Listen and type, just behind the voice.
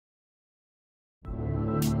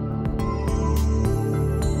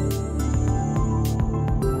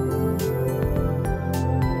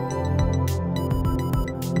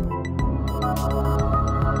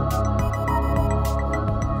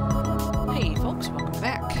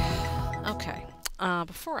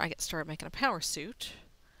before I get started making a power suit,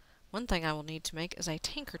 one thing I will need to make is a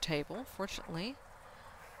tinker table. Fortunately,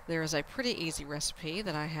 there is a pretty easy recipe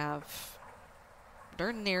that I have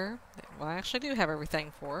darn near, well, I actually do have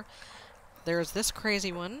everything for. There's this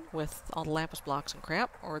crazy one with all the lapis blocks and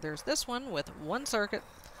crap, or there's this one with one circuit,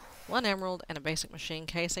 one emerald, and a basic machine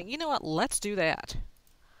casing. You know what? Let's do that.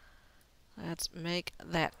 Let's make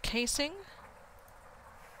that casing.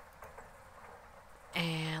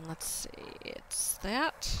 And let's see, it's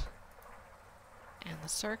that. And the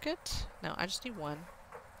circuit. No, I just need one.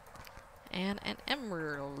 And an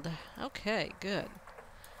emerald. Okay, good.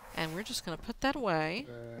 And we're just going to put that away.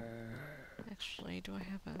 Actually, do I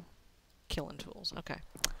have a... killing tools. Okay.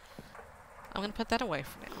 I'm going to put that away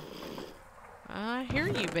for now. I hear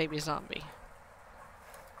you, baby zombie.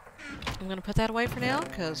 I'm going to put that away for now,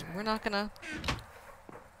 because we're not going to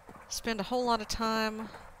spend a whole lot of time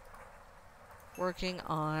working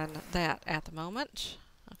on that at the moment.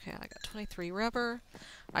 Okay, I got 23 rubber.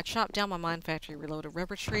 I chopped down my mine factory reloaded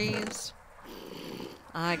rubber trees.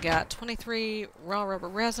 I got 23 raw rubber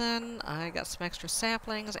resin. I got some extra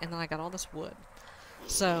saplings, and then I got all this wood.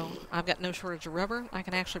 So, I've got no shortage of rubber. I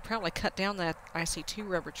can actually probably cut down that IC2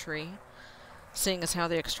 rubber tree, seeing as how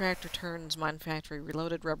the extractor turns mine factory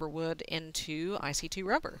reloaded rubber wood into IC2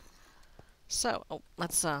 rubber. So,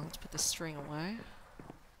 let's put this string away.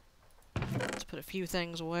 Let's put a few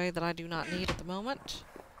things away that I do not need at the moment.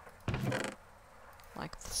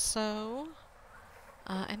 Like so.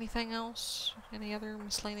 Anything else? Any other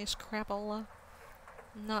miscellaneous crapola?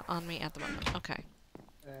 Not on me at the moment. Okay.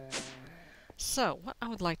 So, what I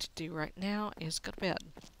would like to do right now is go to bed.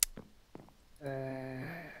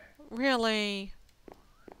 Really?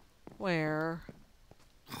 Where?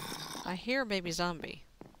 I hear a baby zombie.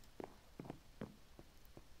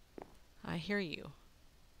 I hear you.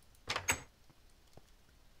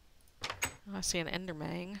 I see an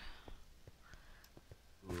enderman.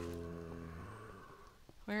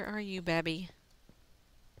 Where are you, babby?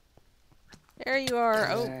 There you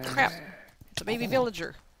are! Oh, crap! It's a baby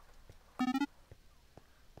villager.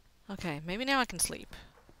 Okay, maybe now I can sleep.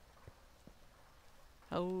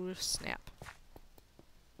 Oh, snap.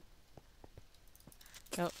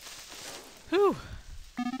 Oh. Whew!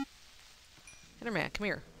 Enderman, come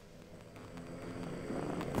here.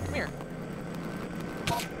 Come here.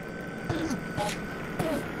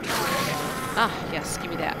 Ah, yes,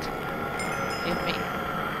 give me that. Give me.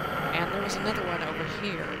 And there was another one over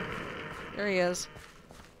here. There he is.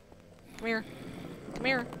 Come here. Come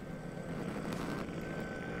here.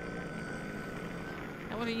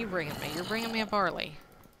 Now what are you bringing me? You're bringing me a barley.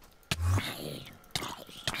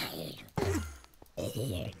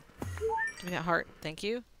 Give me that heart. Thank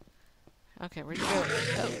you. Okay, where'd you go?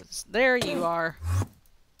 Oh, there you are.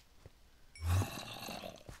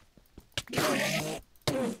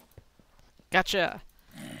 Gotcha.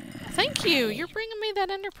 Thank you. You're bringing me that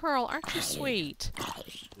ender pearl. Aren't you sweet?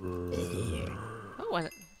 Oh, and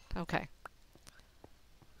okay.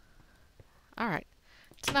 Alright.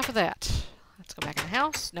 It's enough of that. Let's go back in the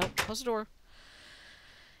house. Nope. Close the door.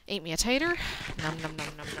 Eat me a tater. Num num num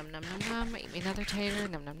num num num num num. Eat me another tater.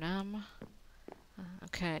 Num num num.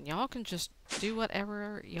 Okay, and y'all can just do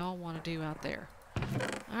whatever y'all want to do out there.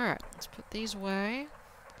 Alright, let's put these away.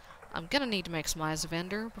 I'm gonna need to make some Eyes of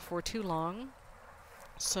Ender before too long,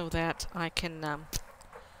 so that I can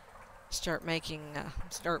start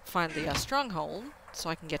find the stronghold, so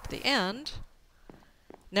I can get to the end.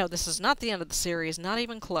 No, this is not the end of the series, not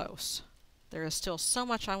even close. There is still so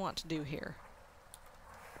much I want to do here.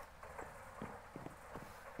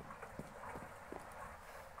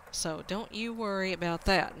 So don't you worry about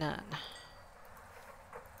that, none.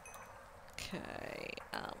 Okay,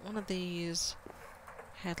 one of these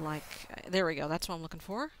had like... there we go, that's what I'm looking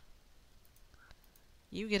for.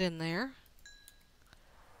 You get in there.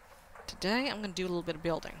 Today I'm going to do a little bit of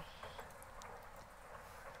building.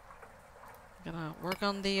 I'm going to work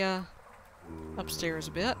on the upstairs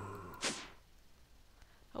a bit.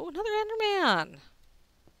 Oh, another Enderman!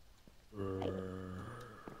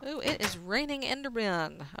 Oh, it is raining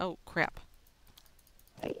Endermen. Oh, crap.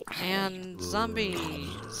 And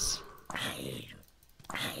zombies.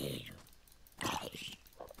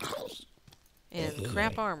 In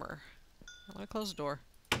crap armor. Let me close the door.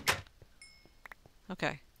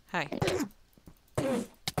 Okay. Hi. Alright,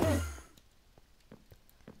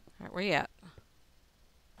 where you at?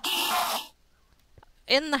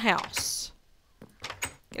 In the house.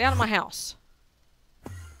 Get out of my house.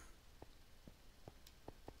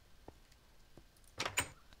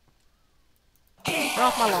 Get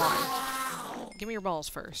off my lawn. Give me your balls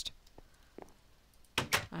first.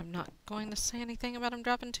 I'm not going to say anything about him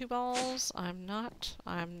dropping 2 balls. I'm not.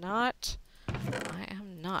 I am not.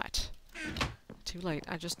 Too late.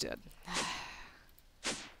 I just did.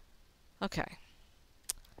 Okay.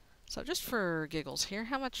 So just for giggles here,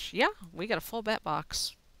 how much? Yeah, we got a full bet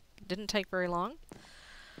box. Didn't take very long.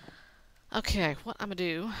 Okay, what I'm going to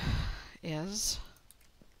do is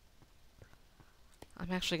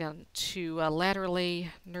I'm actually going to laterally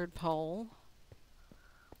nerd pole,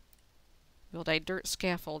 build a dirt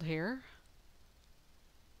scaffold here.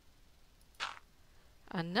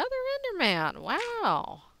 Another Enderman!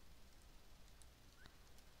 Wow!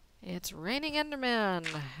 It's raining Endermen!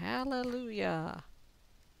 Hallelujah!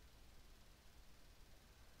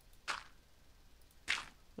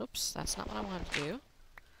 Oops, that's not what I wanted to do.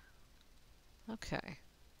 Okay.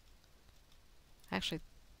 Actually,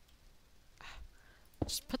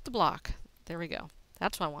 just put the block. There we go.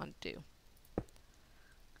 That's what I wanted to do.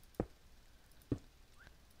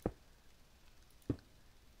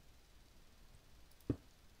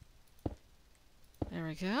 There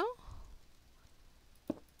we go.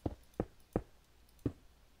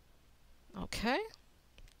 Okay.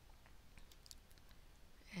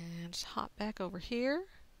 And just hop back over here.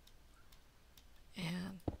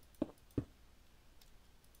 And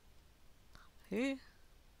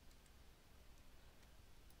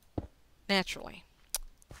naturally,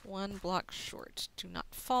 1 block short. Do not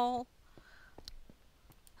fall.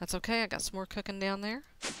 That's okay, I got some more cooking down there.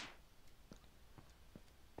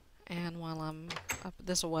 And while I'm up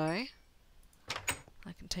this way,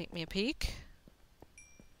 I can take me a peek.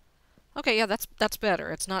 Okay, yeah, that's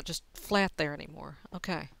better. It's not just flat there anymore.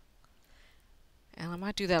 Okay. And I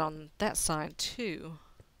might do that on that side too.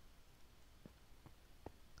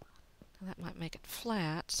 That might make it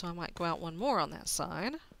flat, so I might go out 1 more on that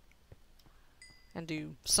side and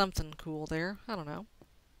do something cool there. I don't know.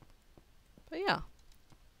 But yeah,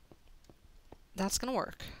 that's gonna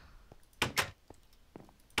work.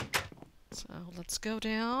 So let's go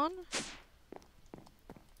down.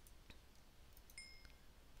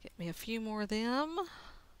 Get me a few more of them.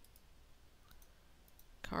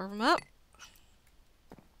 Carve them up.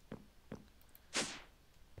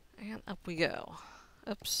 And up we go.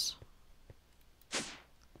 Oops.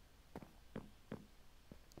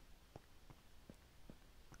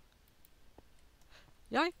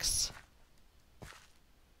 Yikes.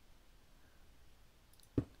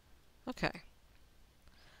 Okay.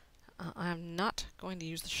 I'm not going to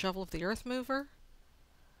use the shovel of the earth mover.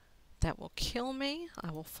 That will kill me.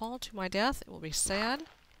 I will fall to my death. It will be sad.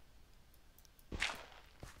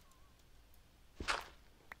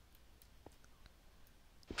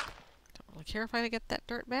 Don't really care if I get that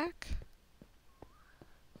dirt back.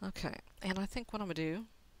 Okay, and I think what I'm going to do,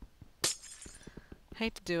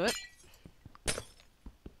 hate to do it,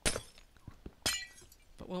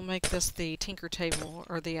 but we'll make this the tinker table,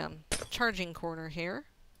 or the charging corner here.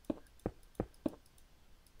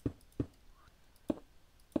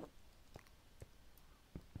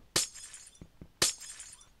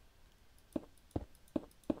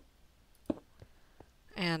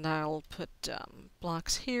 And I'll put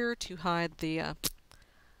blocks here to hide the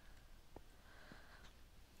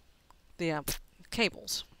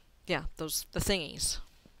cables. Yeah, the thingies.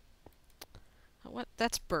 What?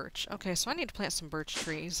 That's birch. Okay, so I need to plant some birch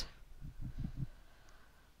trees.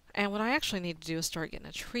 And what I actually need to do is start getting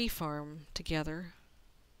a tree farm together.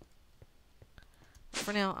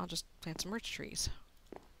 For now, I'll just plant some birch trees.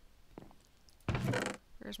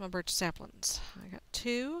 Where's my birch saplings? I got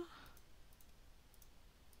 2.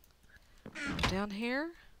 Down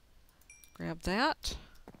here. Grab that.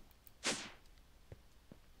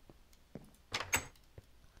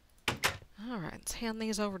 Alright, let's hand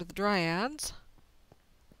these over to the dryads.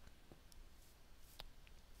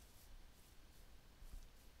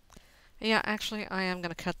 Yeah, actually, I am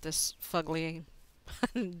going to cut this fugly,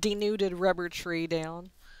 denuded rubber tree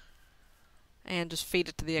down and just feed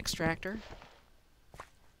it to the extractor.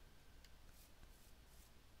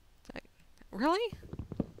 Really?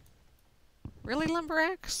 Really,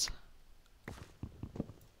 Lumbrax?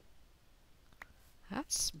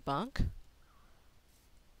 That's bunk.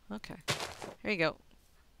 Okay. Here you go.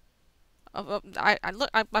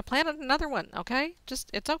 I planted another one, okay?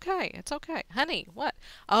 Just, it's okay. It's okay. Honey, what?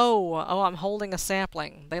 Oh, I'm holding a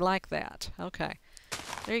sapling. They like that. Okay.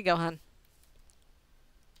 There you go, hun.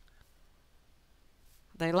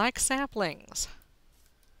 They like saplings.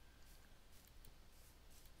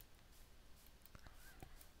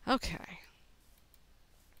 Okay.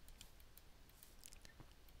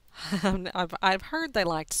 I've heard they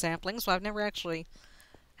liked saplings, but I've never actually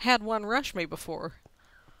had one rush me before.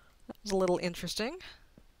 That was a little interesting.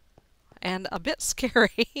 and a bit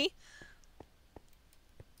scary.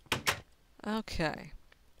 Okay.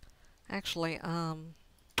 Actually, I'm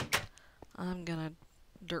gonna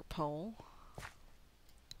dirt pole.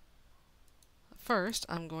 First,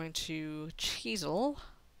 I'm going to chisel.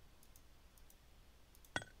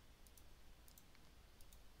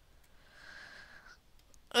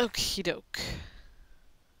 Okie doke.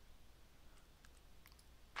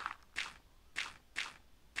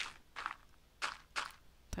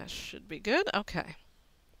 That should be good. Okay.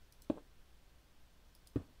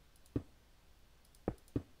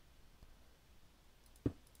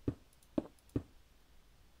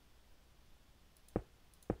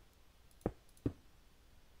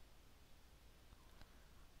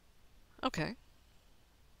 Okay.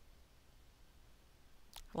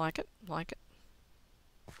 Like it, like it.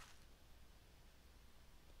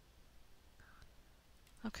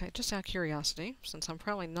 Okay, just out of curiosity, since I'm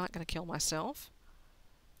probably not going to kill myself.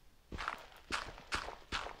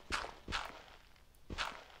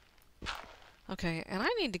 Okay, and I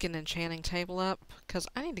need to get an enchanting table up, because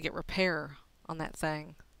I need to get repair on that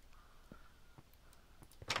thing.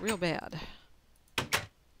 Real bad.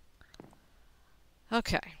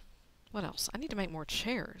 Okay, what else? I need to make more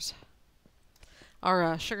chairs.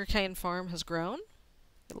 Our sugarcane farm has grown.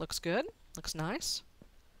 It looks good. Looks nice.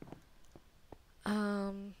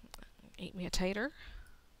 Eat me a tater.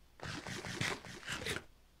 Or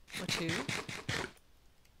two.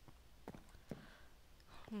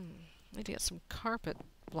 Need to get some carpet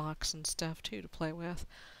blocks and stuff too to play with.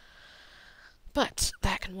 But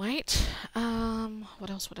that can wait.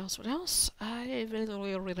 What else? What else? What else?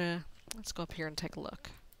 Let's go up here and take a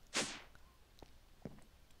look.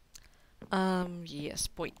 Yes,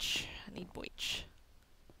 Boich. I need Boich.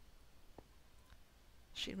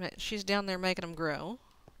 She's down there making them grow.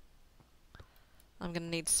 I'm gonna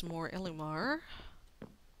need some more Illumar.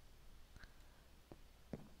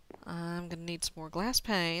 I'm gonna need some more glass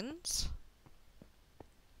panes.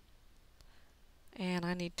 And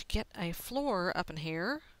I need to get a floor up in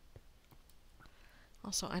here.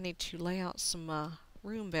 Also, I need to lay out some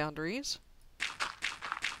room boundaries.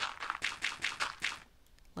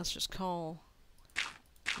 Let's just call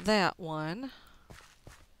that one.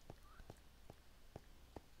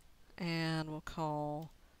 And we'll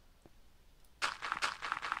call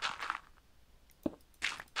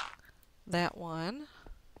that one.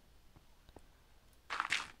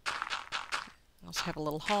 Let's have a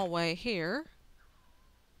little hallway here.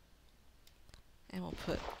 And we'll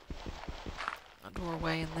put a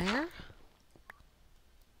doorway in there.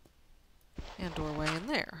 And doorway in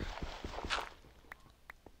there.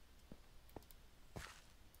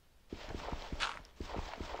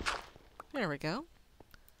 There we go.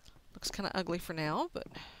 Looks kind of ugly for now, but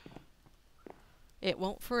it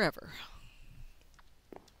won't forever.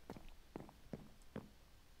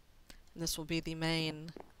 And this will be the main...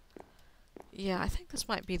 Yeah, I think this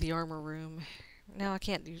might be the armor room. No, I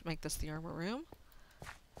can't make this the armor room.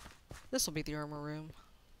 This will be the armor room.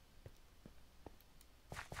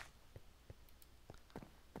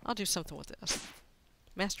 I'll do something with this.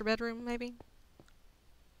 Master bedroom, maybe?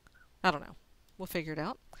 I don't know. We'll figure it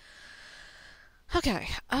out. Okay,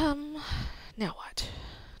 now what?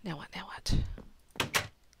 Now what, now what?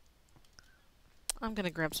 I'm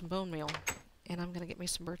gonna grab some bone meal, and I'm gonna get me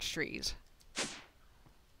some birch trees.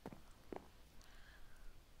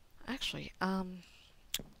 Actually, how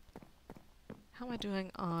am I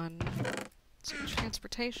doing on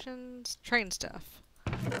transportations? Train stuff.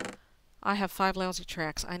 I have 5 lousy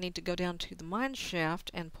tracks. I need to go down to the mine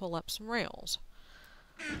shaft and pull up some rails.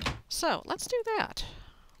 So, let's do that.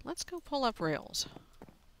 Let's go pull up rails.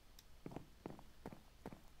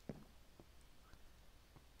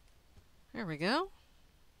 There we go.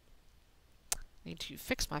 Need to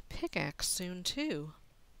fix my pickaxe soon, too.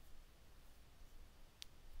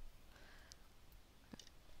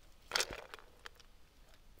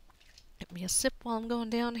 Get me a sip while I'm going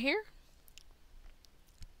down here.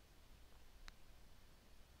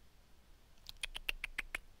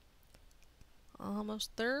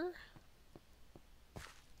 Almost there.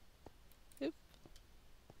 Oop.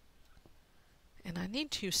 And I need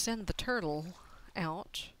to send the turtle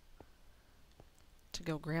out to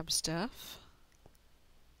go grab stuff.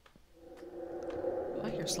 Oh, I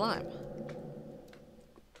hear slime.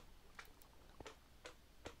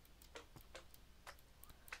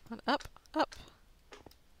 Up, up.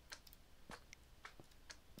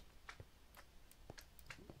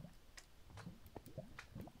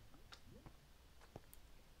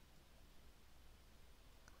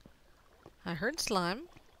 I heard slime.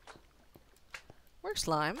 Where's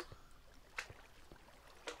slime?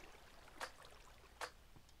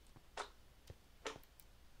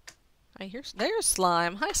 Hey, there's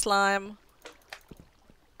Slime. Hi, Slime.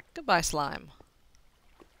 Goodbye, Slime.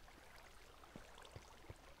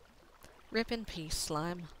 Rip in peace,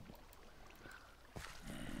 Slime.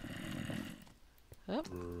 Oh.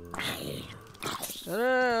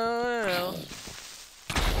 Oh.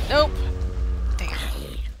 Nope. Damn.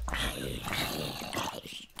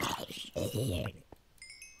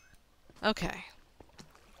 Okay.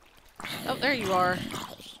 Oh, there you are.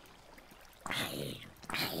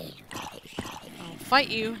 I'll fight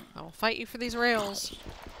you. I will fight you for these rails.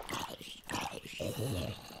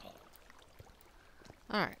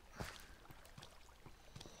 Alright.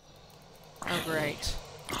 Oh, great.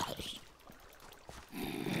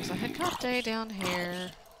 There's a helicopter down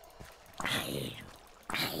here.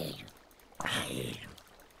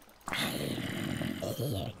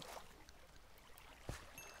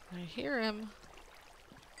 I hear him.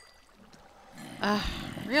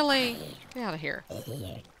 Really? Get out of here.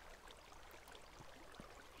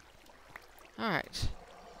 Alright.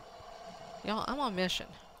 Y'all, I'm on mission.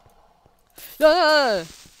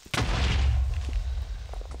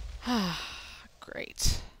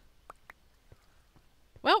 Great.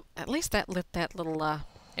 Well, at least that lit that little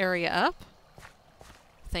area up.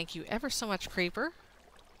 Thank you ever so much, Creeper.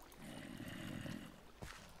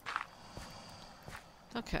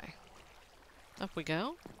 Okay. Up we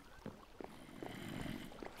go.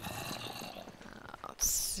 Let's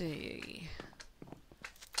see.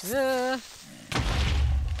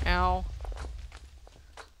 Ow.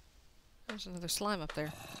 There's another slime up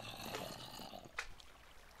there.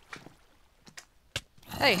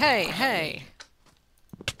 Hey, hey, hey!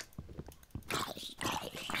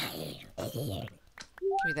 Give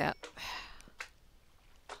me that.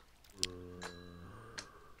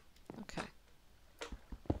 Okay.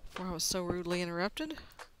 Before I was so rudely interrupted.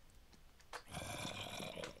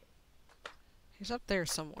 He's up there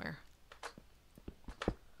somewhere.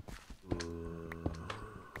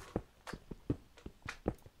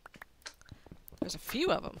 There's a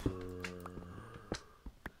few of them.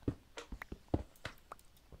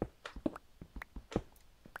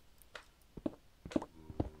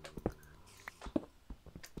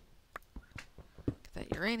 Get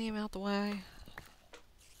that uranium out the way.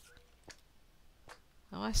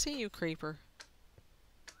 Oh, I see you, Creeper.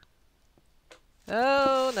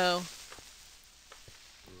 Oh, no.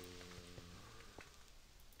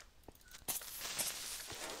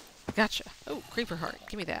 Gotcha. Oh, Creeper heart.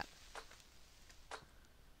 Give me that.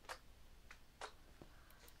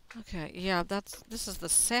 Okay, yeah, this is the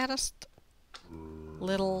saddest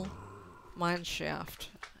little mineshaft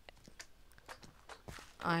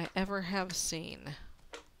I ever have seen.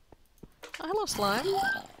 Oh, hello, slime.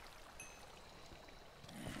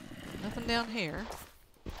 Nothing down here.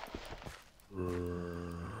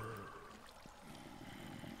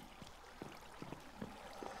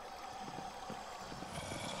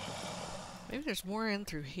 Maybe there's more in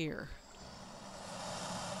through here.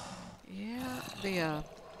 Yeah, the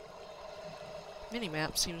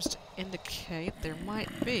mini-map seems to indicate there might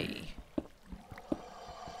be.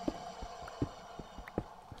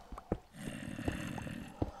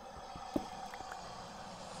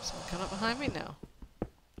 Someone coming up behind me? No.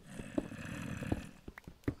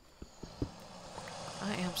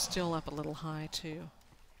 I am still up a little high, too.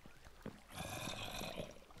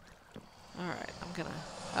 Alright, I'm gonna...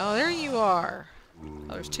 Oh, there you are!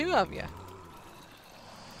 Oh, there's two of you.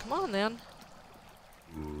 Come on, then.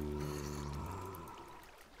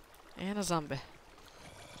 And a zombie.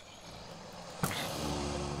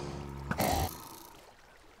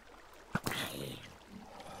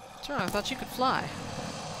 Sure, I thought you could fly.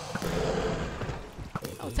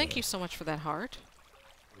 Oh, thank you so much for that heart.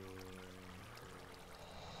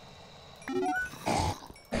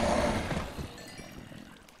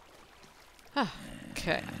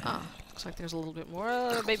 Okay. Looks like there's a little bit more.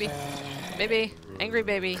 Oh, baby. Baby. Angry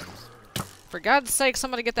baby. For God's sake,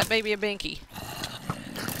 somebody get that baby a binky.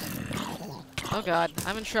 Oh god,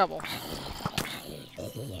 I'm in trouble.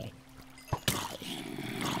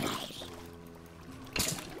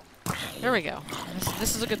 There we go.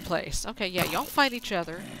 This is a good place. Okay, yeah, y'all fight each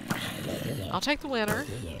other. I'll take the winner.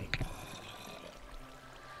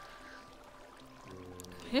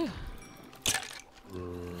 Yeah.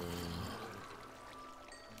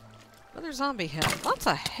 Another zombie head. Lots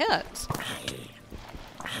of heads.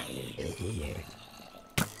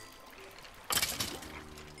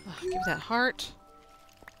 Give me that heart.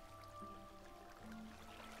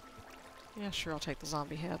 Yeah, sure, I'll take the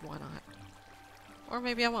zombie head. Why not? Or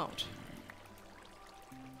maybe I won't.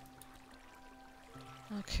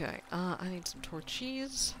 Okay, I need some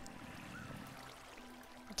torches.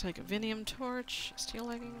 I'll take a Vinium torch, steel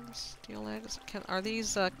leggings, steel eggs. Are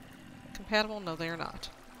these compatible? No, they are not.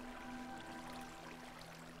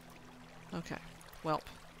 Okay, welp.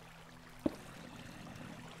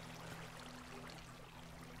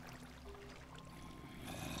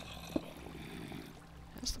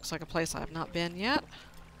 This looks like a place I have not been yet.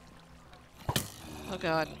 Oh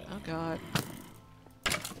god, oh god.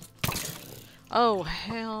 Oh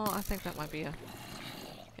hell, I think that might be a...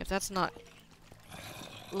 If that's not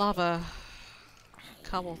lava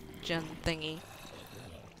cobble gen thingy,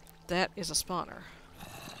 that is a spawner.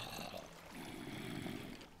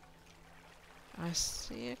 I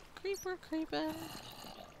see a creeper creeping.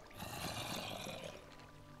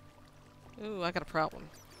 Ooh, I got a problem.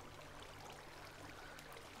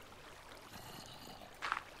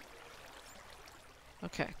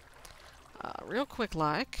 Okay. Real quick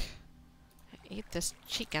like, eat this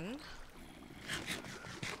chicken.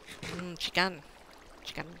 Chicken.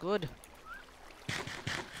 Chicken, good.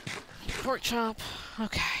 Pork chop.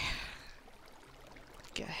 Okay.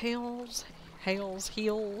 Get heels.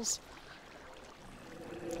 Heels.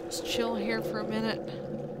 Let's chill here for a minute.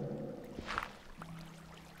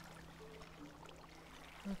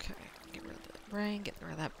 Okay. Get rid of that grain. Get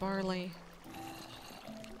rid of that barley.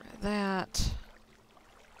 Get rid of that.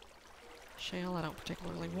 Shale I don't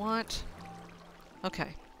particularly want.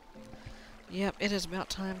 Okay. Yep, it is about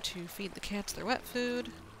time to feed the cats their wet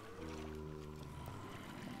food.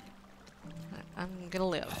 I'm gonna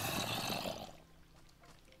live.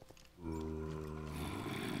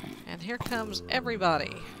 And here comes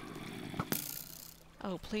everybody.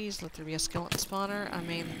 Oh, please let there be a skeleton spawner. I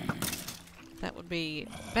mean, that would be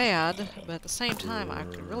bad, but at the same time, I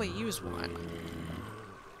could really use one.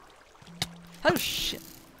 Oh, shit.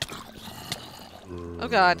 Oh,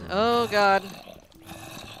 God. Oh, God.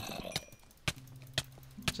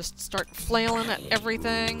 Just start flailing at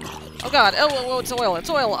everything. Oh, God. Oh, it's oil. It's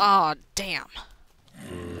oil. Ah, damn.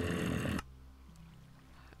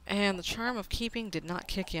 And the charm of keeping did not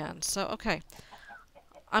kick in. So, okay.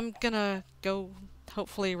 I'm gonna go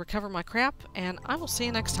hopefully recover my crap, and I will see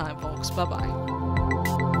you next time, folks. Bye-bye.